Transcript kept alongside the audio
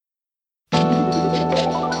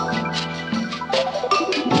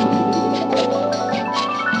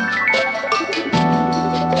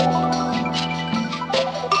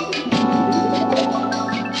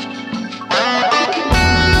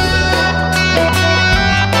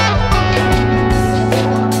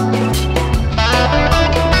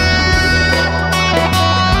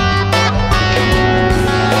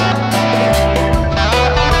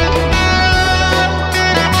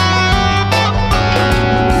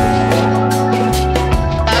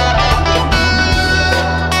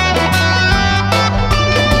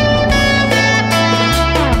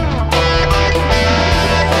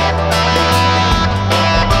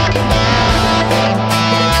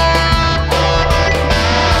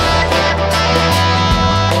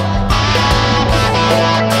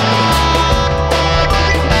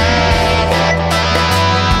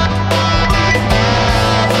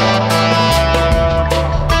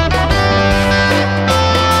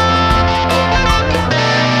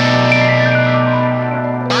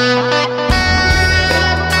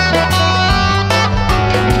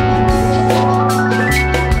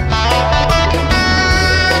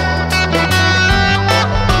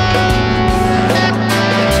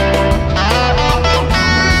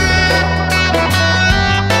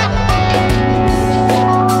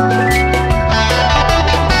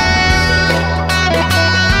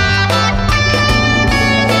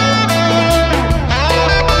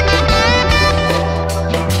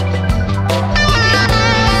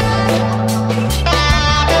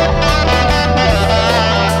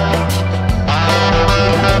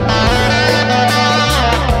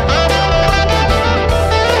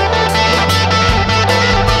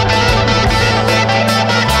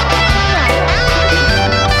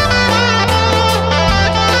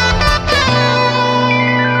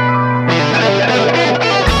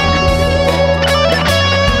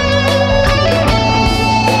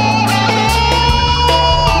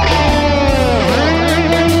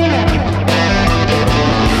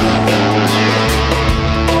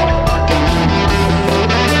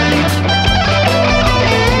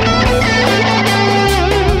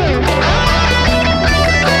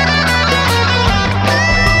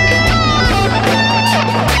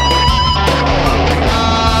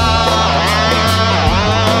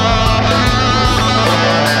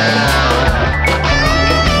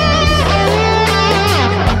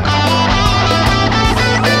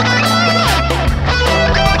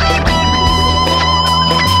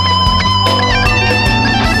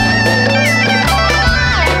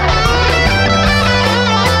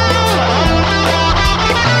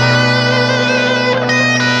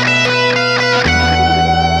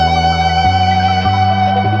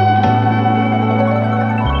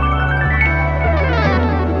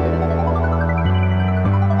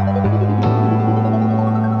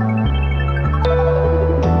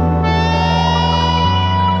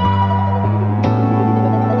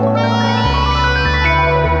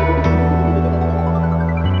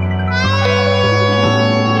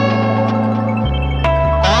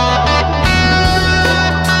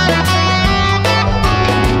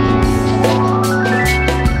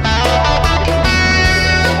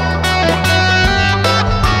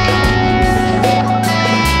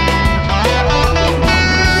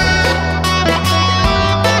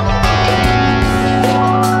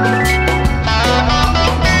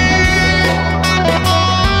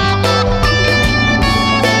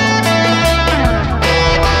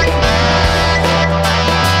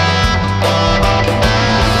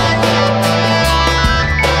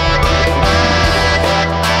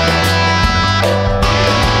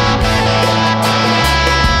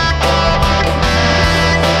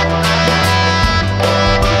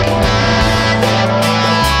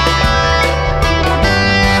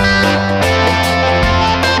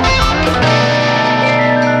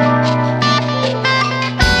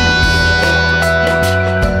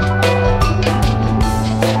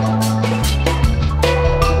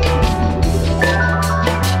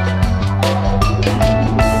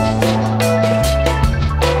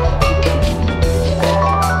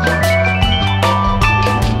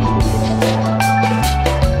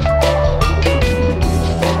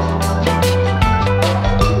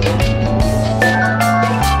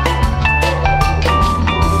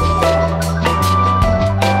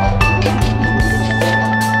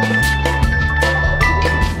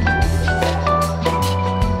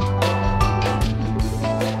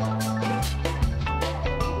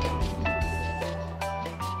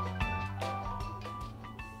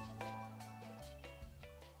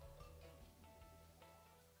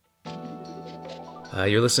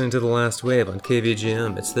You're listening to The Last Wave on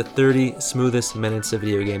KVGM. It's the 30 smoothest minutes of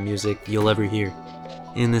video game music you'll ever hear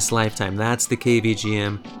in this lifetime. That's the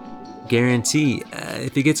KVGM guarantee.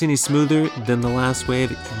 If it gets any smoother than The Last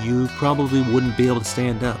Wave, you probably wouldn't be able to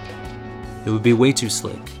stand up. It would be way too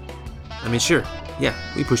slick. I mean, sure, yeah,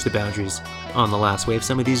 we push the boundaries on The Last Wave.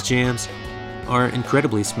 Some of these jams are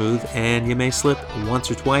incredibly smooth, and you may slip once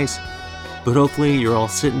or twice, but hopefully you're all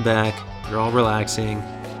sitting back, you're all relaxing,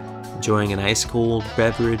 enjoying an ice-cold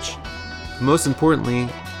beverage. But most importantly,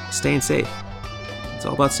 staying safe. It's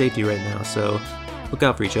all about safety right now, so look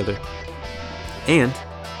out for each other. And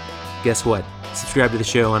guess what? Subscribe to the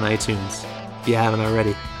show on iTunes if you haven't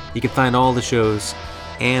already. You can find all the shows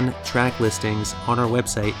and track listings on our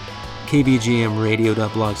website,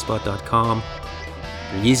 kvgmradio.blogspot.com.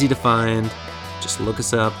 They're easy to find. Just look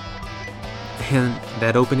us up. And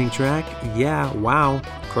that opening track, yeah, wow,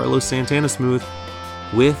 Carlos Santana smooth,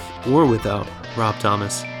 with or without Rob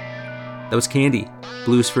Thomas. That was Candy,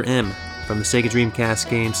 Blues for M, from the Sega Dreamcast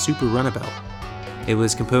game Super Runabout. It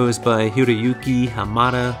was composed by Hiroyuki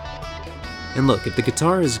Hamada. And look, if the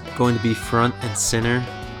guitar is going to be front and center,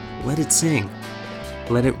 let it sing.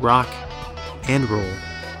 Let it rock and roll.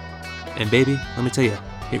 And baby, let me tell you,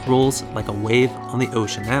 it rolls like a wave on the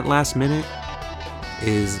ocean. That last minute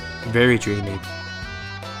is very dreamy.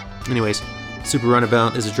 Anyways, Super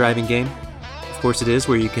Runabout is a driving game. Of course it is,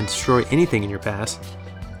 where you can destroy anything in your path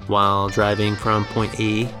while driving from point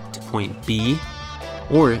A to point B.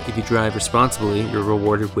 Or if you drive responsibly, you're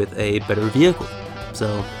rewarded with a better vehicle.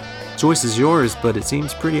 So, choice is yours, but it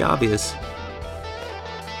seems pretty obvious.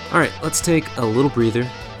 Alright, let's take a little breather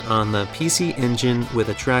on the PC Engine with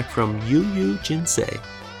a track from Yu Yu Jinsei.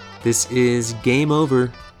 This is Game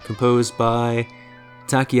Over, composed by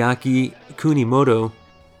Takeaki Kunimoto.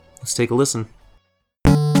 Let's take a listen.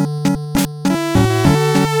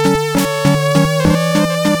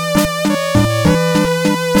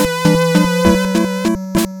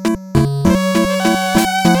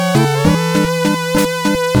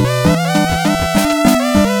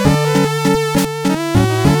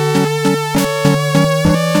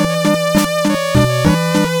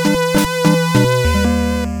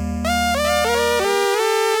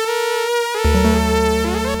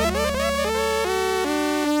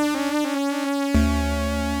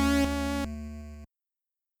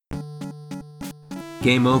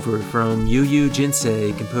 Game Over from Yu Yu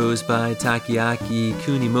Jinsei, composed by Takeaki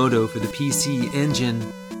Kunimoto for the PC Engine.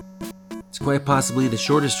 It's quite possibly the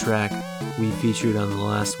shortest track we featured on The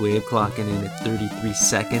Last Wave, clocking in at 33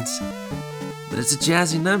 seconds. But it's a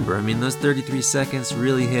jazzy number. I mean, those 33 seconds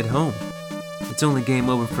really hit home. It's only game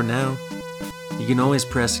over for now. You can always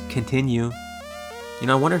press continue. You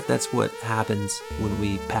know, I wonder if that's what happens when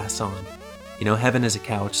we pass on. You know, heaven is a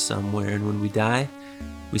couch somewhere, and when we die,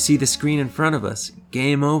 we see the screen in front of us,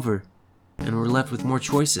 game over, and we're left with more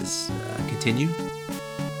choices. Continue?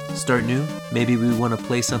 Start new? Maybe we want to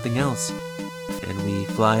play something else, and we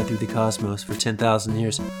fly through the cosmos for 10,000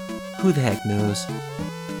 years. Who the heck knows?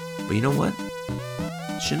 But you know what?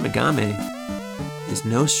 Shin Megami is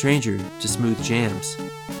no stranger to smooth jams.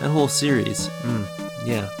 That whole series,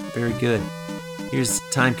 yeah, very good. Here's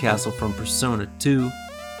Time Castle from Persona 2,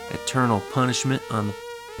 Eternal Punishment on the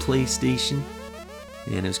PlayStation.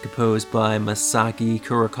 And it was composed by Masaki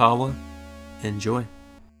Kurakawa. Enjoy.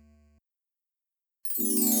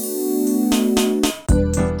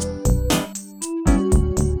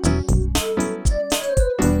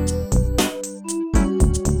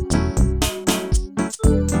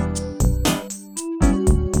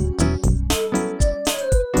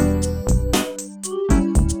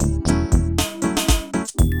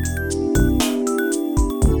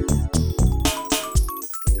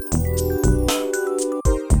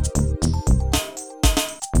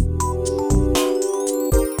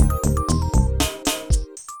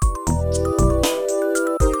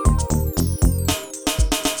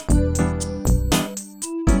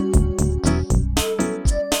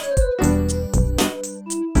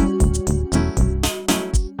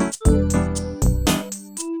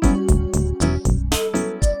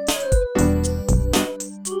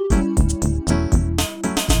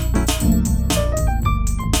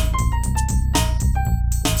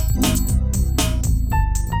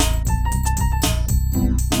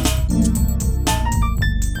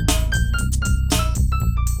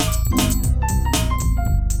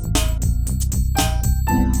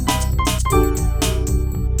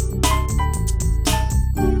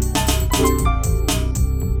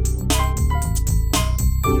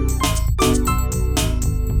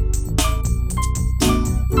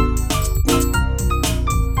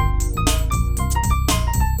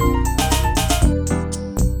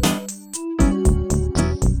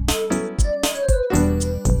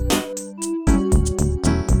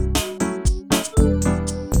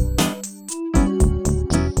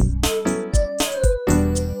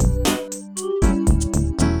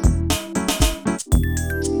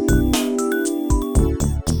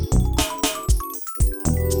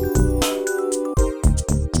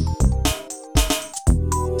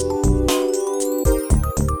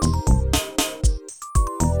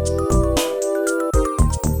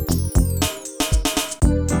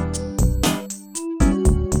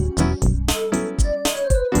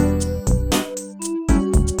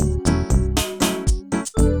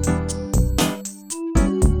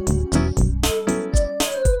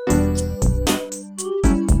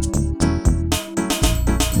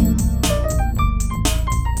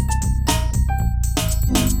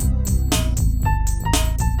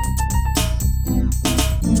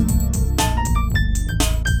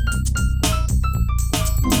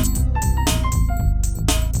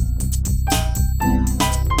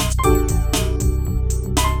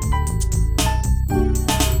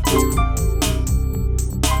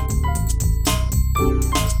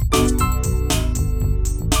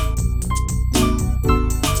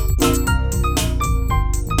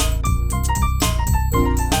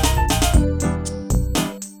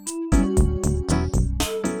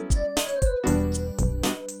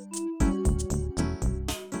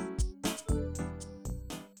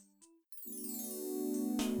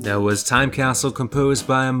 That was Time Castle, composed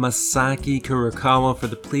by Masaki Kurokawa for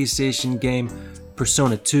the PlayStation game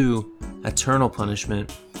Persona 2 Eternal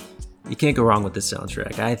Punishment. You can't go wrong with this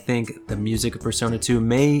soundtrack. I think the music of Persona 2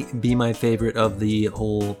 may be my favorite of the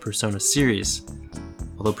whole Persona series,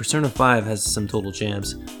 although Persona 5 has some total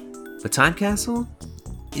jams. But Time Castle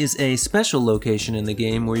is a special location in the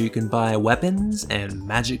game where you can buy weapons and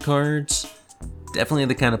magic cards. Definitely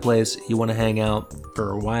the kind of place you want to hang out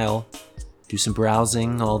for a while. Do some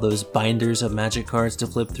browsing, all those binders of magic cards to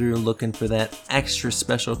flip through, looking for that extra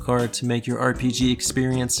special card to make your RPG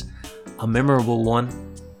experience a memorable one.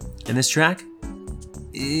 And this track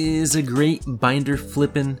is a great binder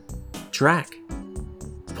flipping track.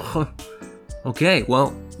 Okay,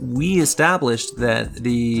 well, we established that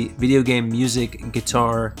the video game music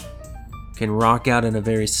guitar can rock out in a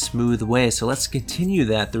very smooth way, so let's continue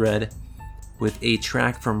that thread with a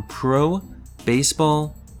track from Pro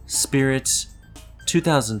Baseball Spirits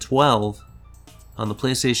 2012 on the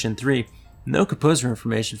PlayStation 3. No composer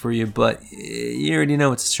information for you, but you already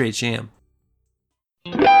know it's a straight jam.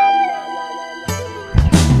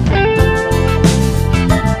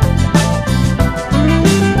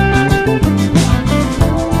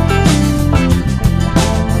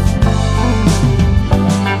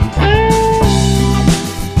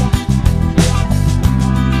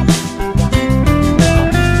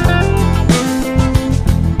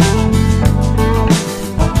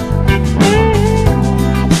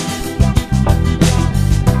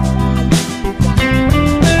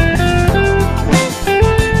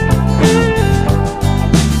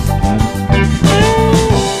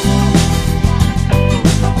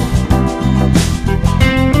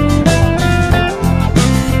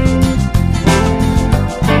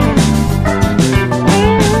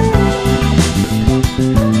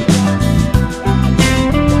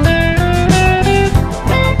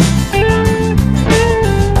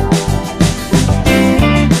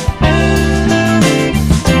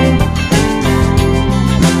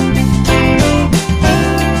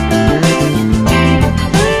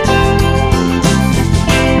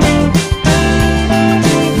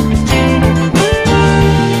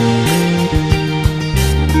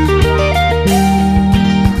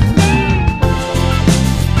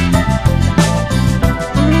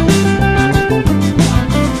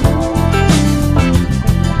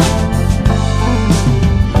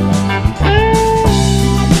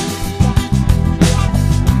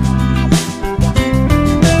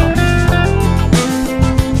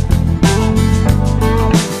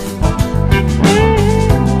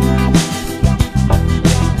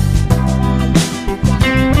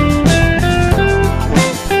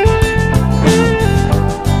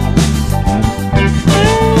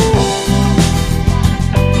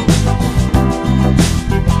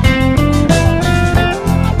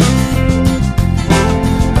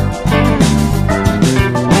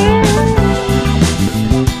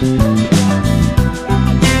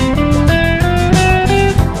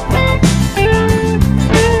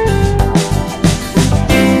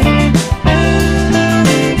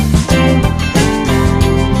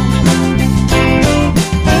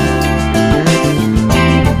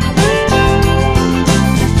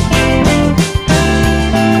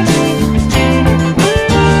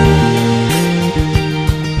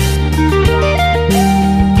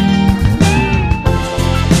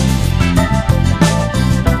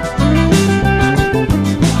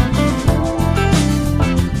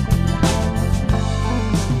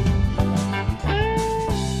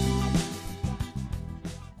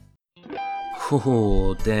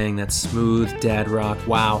 Oh, dang, that smooth dad rock.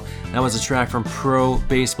 Wow, that was a track from Pro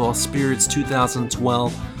Baseball Spirits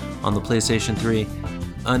 2012 on the PlayStation 3.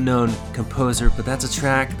 Unknown composer, but that's a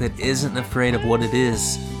track that isn't afraid of what it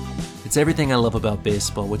is. It's everything I love about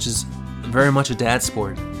baseball, which is very much a dad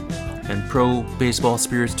sport. And Pro Baseball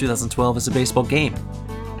Spirits 2012 is a baseball game.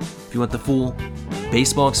 If you want the full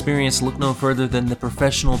baseball experience, look no further than the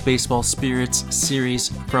Professional Baseball Spirits series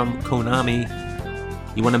from Konami.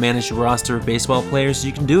 You want to manage a roster of baseball players?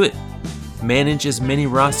 You can do it. Manage as many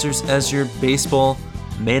rosters as your baseball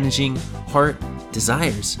managing heart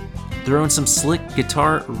desires. Throw in some slick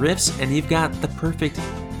guitar riffs and you've got the perfect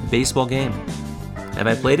baseball game. Have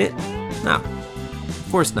I played it? No, of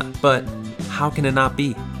course not, but how can it not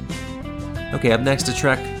be? Okay, up next, a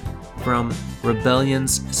track from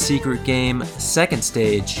Rebellion's secret game Second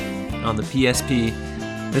Stage on the PSP.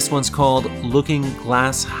 This one's called Looking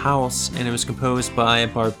Glass House, and it was composed by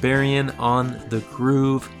Barbarian on the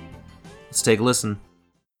Groove. Let's take a listen.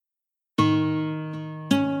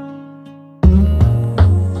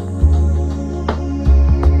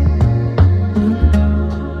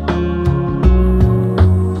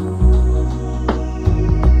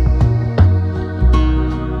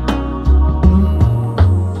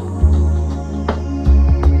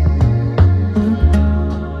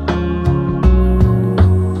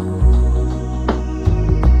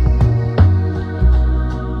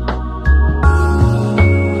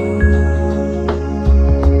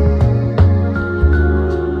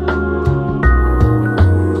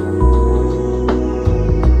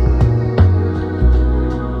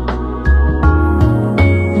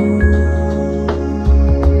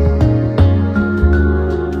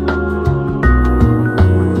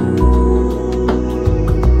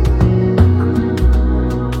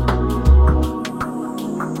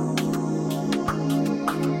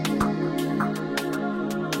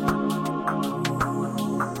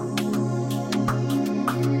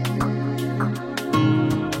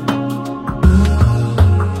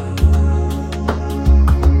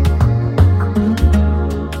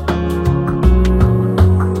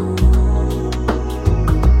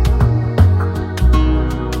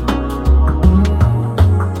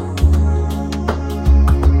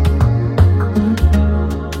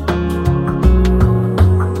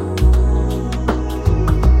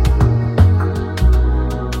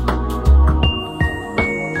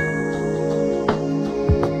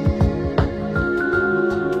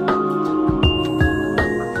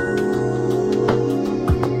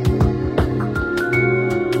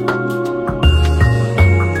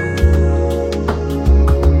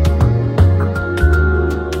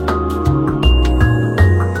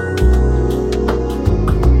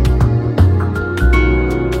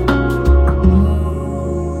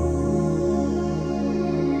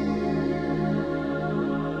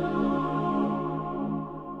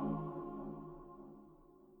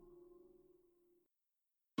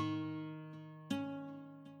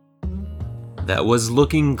 That was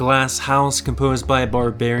Looking Glass House, composed by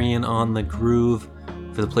Barbarian on the Groove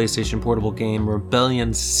for the PlayStation Portable game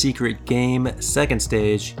Rebellion's Secret Game, second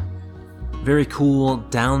stage. Very cool,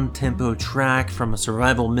 down-tempo track from a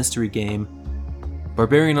survival mystery game.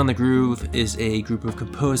 Barbarian on the Groove is a group of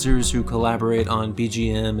composers who collaborate on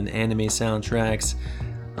BGM and anime soundtracks.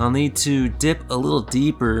 I'll need to dip a little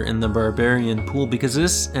deeper in the Barbarian pool because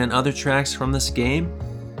this and other tracks from this game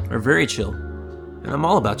are very chill. And I'm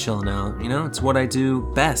all about chilling out, you know? It's what I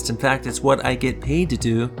do best. In fact, it's what I get paid to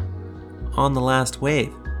do on The Last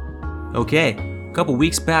Wave. Okay, a couple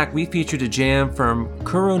weeks back, we featured a jam from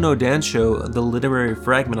Kuro no Densho, the literary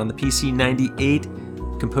fragment on the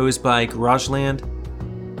PC-98, composed by Garageland.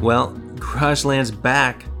 Well, Garageland's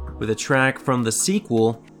back with a track from the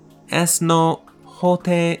sequel, S no Hote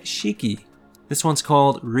Shiki. This one's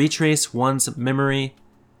called Retrace One's Memory.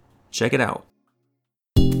 Check it out.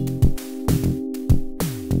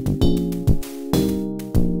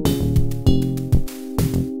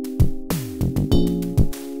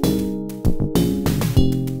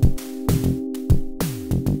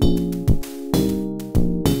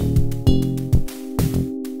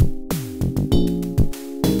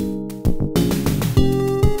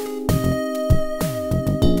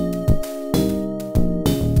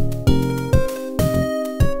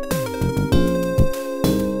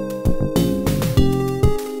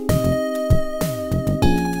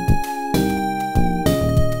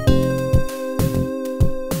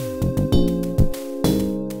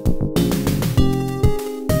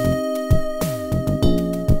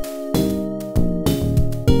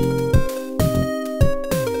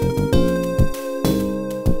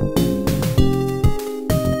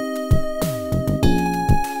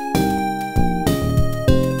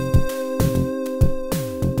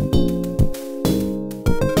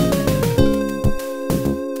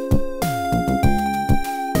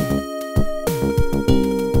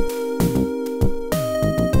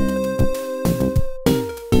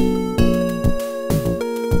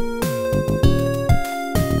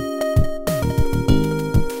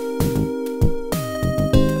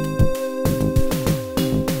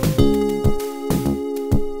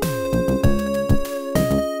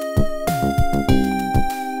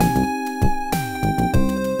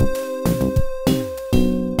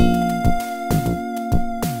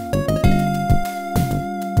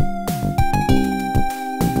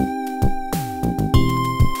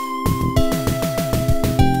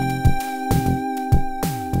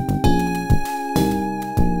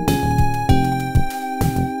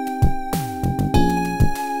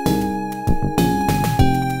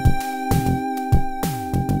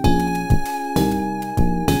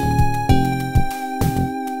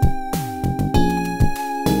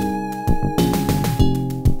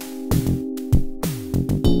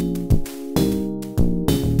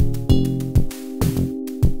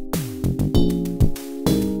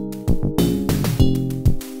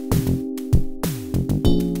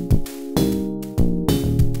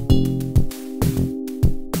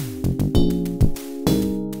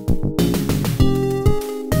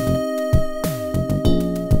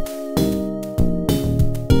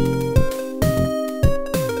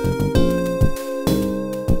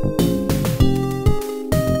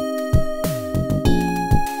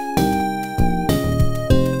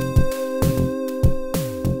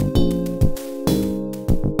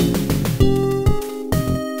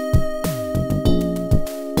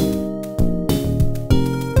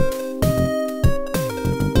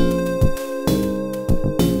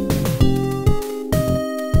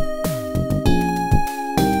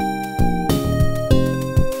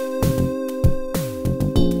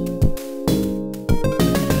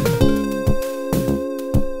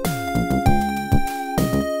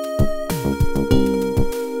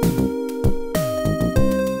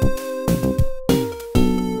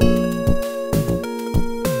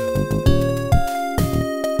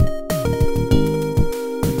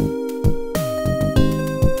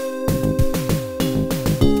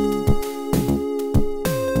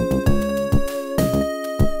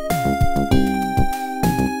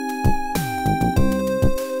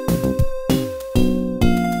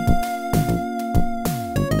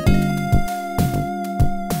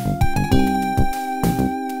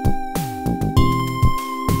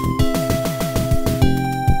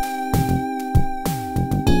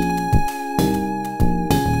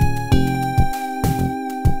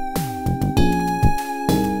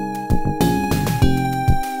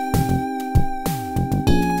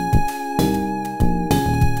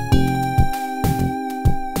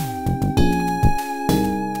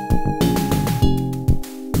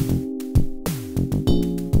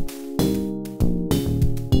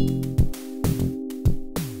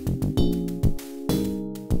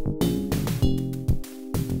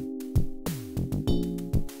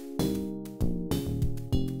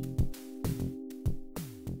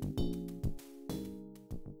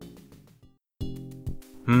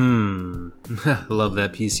 Love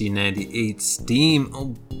that PC98 Steam.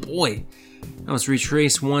 Oh boy. Now let's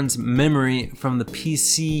retrace one's memory from the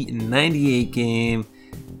PC98 game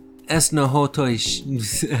Esnohote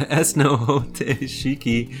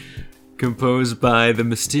Shiki, composed by the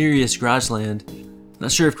mysterious Garageland.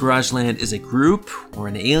 Not sure if Garageland is a group or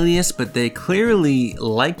an alias, but they clearly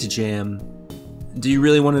like to jam. Do you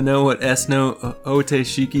really want to know what Esnohote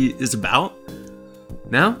Shiki is about?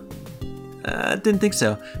 No? Didn't think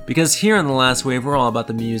so. Because here on The Last Wave, we're all about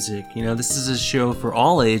the music. You know, this is a show for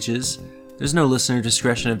all ages. There's no listener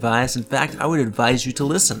discretion advised. In fact, I would advise you to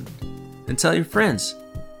listen. And tell your friends.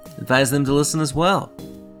 Advise them to listen as well.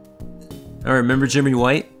 Alright, remember Jimmy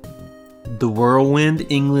White? The Whirlwind,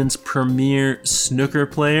 England's premier snooker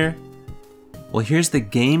player? Well, here's the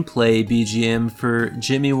gameplay BGM for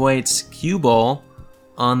Jimmy White's Cue Ball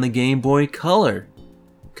on the Game Boy Color,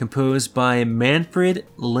 composed by Manfred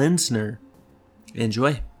Lenzner.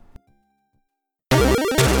 Enjoy.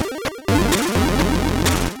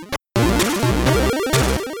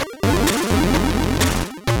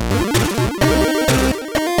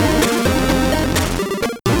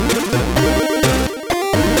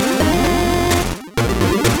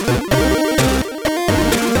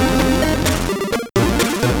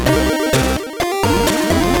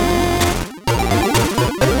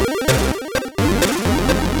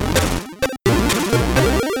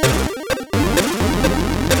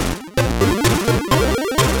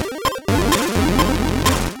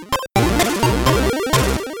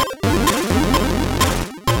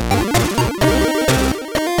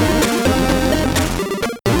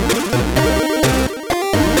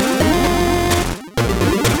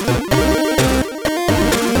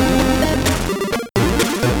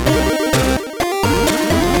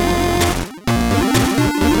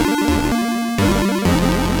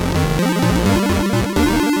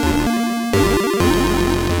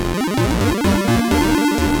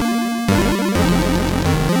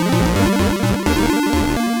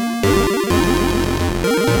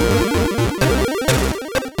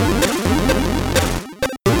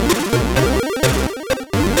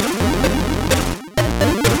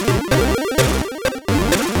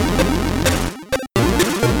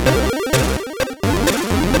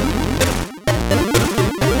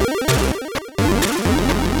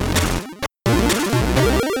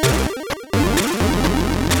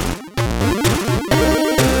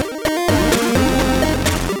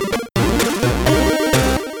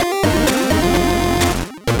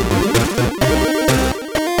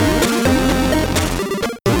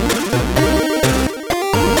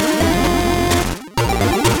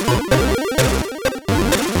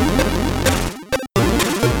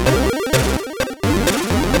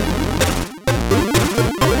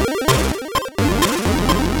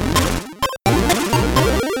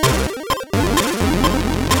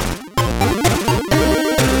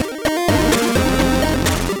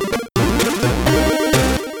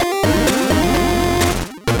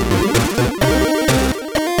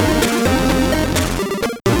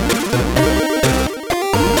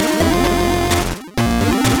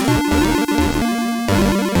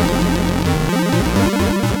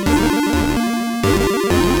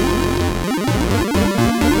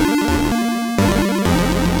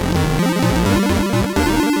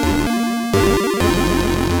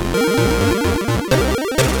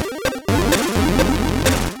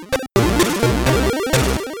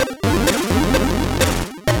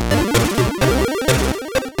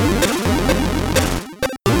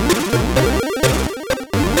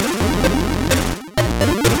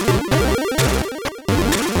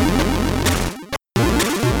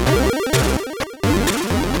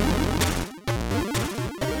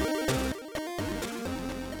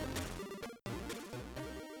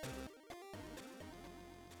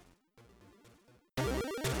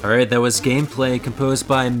 Alright, that was gameplay composed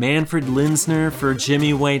by Manfred Lenzner for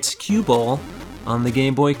Jimmy White's Cue Ball on the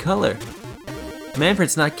Game Boy Color.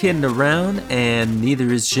 Manfred's not kidding around, and neither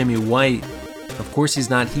is Jimmy White. Of course he's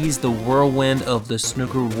not. He's the whirlwind of the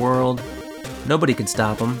snooker world. Nobody can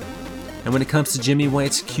stop him. And when it comes to Jimmy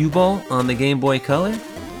White's Cue Ball on the Game Boy Color,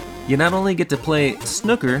 you not only get to play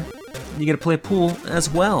snooker, you get to play pool as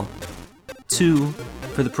well. 2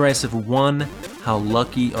 for the price of 1. How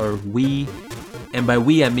lucky are we? And by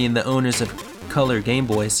we, I mean the owners of Color Game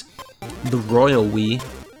Boys, the royal we.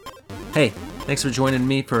 Hey, thanks for joining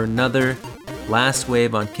me for another Last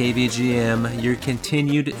Wave on KVGM. Your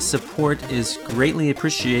continued support is greatly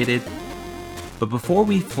appreciated. But before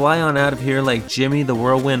we fly on out of here like Jimmy the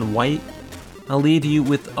Whirlwind White, I'll leave you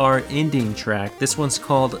with our ending track. This one's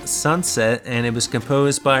called Sunset, and it was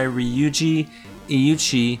composed by Ryuji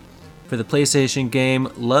Iuchi for the PlayStation game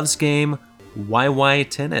Love's Game YY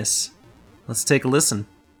Tennis. Let's take a listen.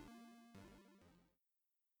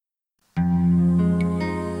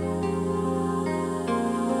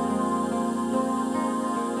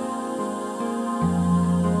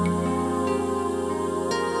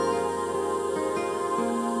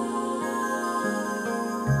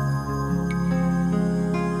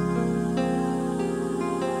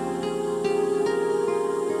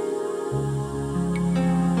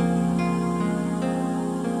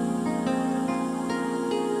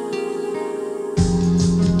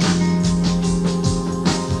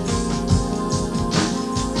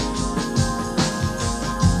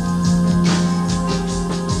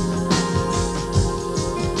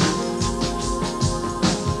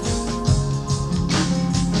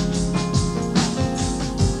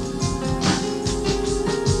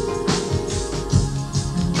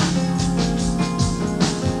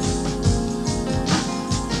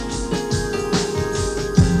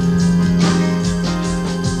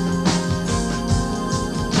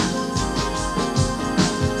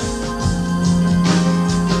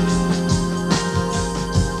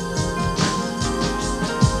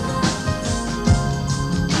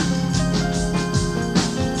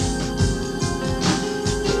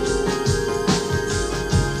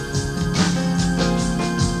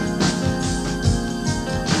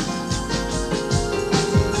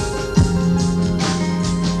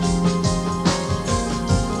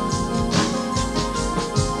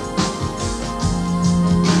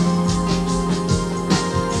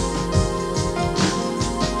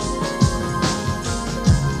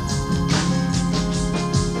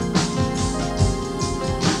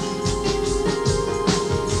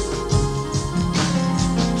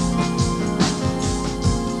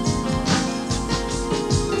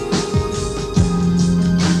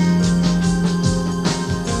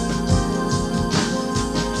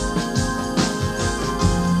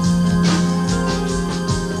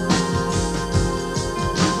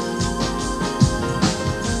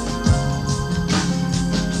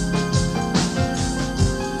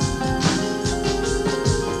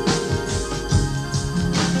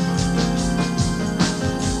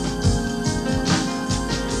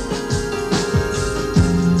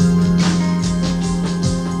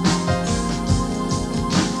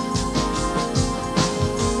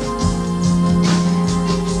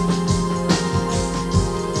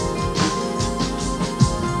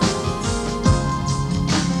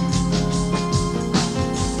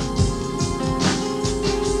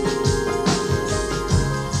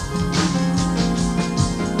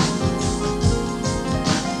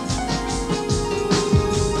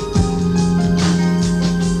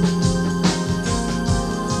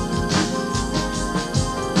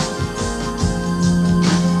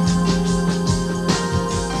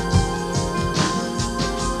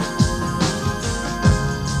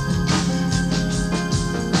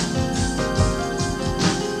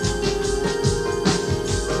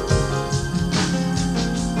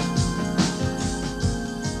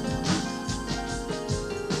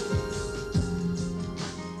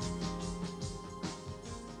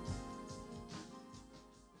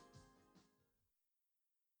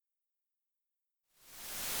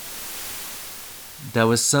 That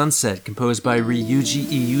was Sunset, composed by Ryuji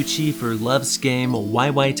Iuchi for Love's game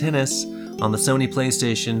YY Tennis on the Sony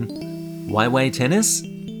PlayStation. YY Tennis?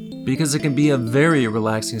 Because it can be a very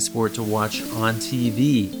relaxing sport to watch on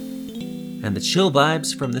TV. And the chill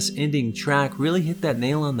vibes from this ending track really hit that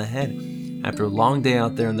nail on the head. After a long day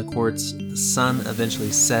out there in the courts, the sun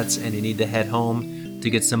eventually sets and you need to head home to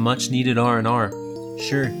get some much needed R&R.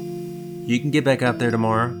 Sure, you can get back out there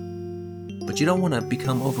tomorrow, but you don't want to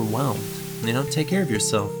become overwhelmed. Take care of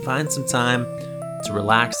yourself. Find some time to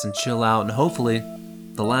relax and chill out, and hopefully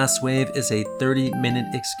the last wave is a 30-minute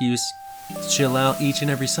excuse to chill out each and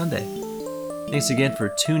every Sunday. Thanks again for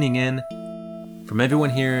tuning in. From everyone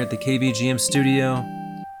here at the KVGM studio,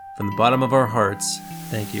 from the bottom of our hearts,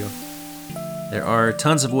 thank you. There are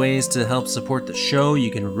tons of ways to help support the show. You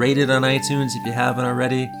can rate it on iTunes if you haven't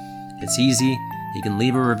already. It's easy. You can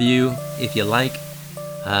leave a review if you like.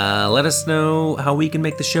 Let us know how we can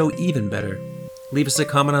make the show even better. Leave us a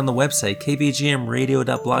comment on the website,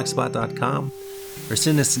 kvgmradio.blogspot.com, or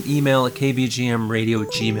send us an email at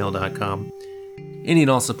kvgmradio@gmail.com. Any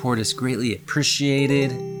and all support is greatly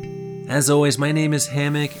appreciated. As always, my name is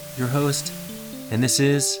Hammock, your host, and this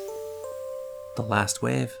is The Last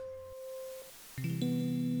Wave.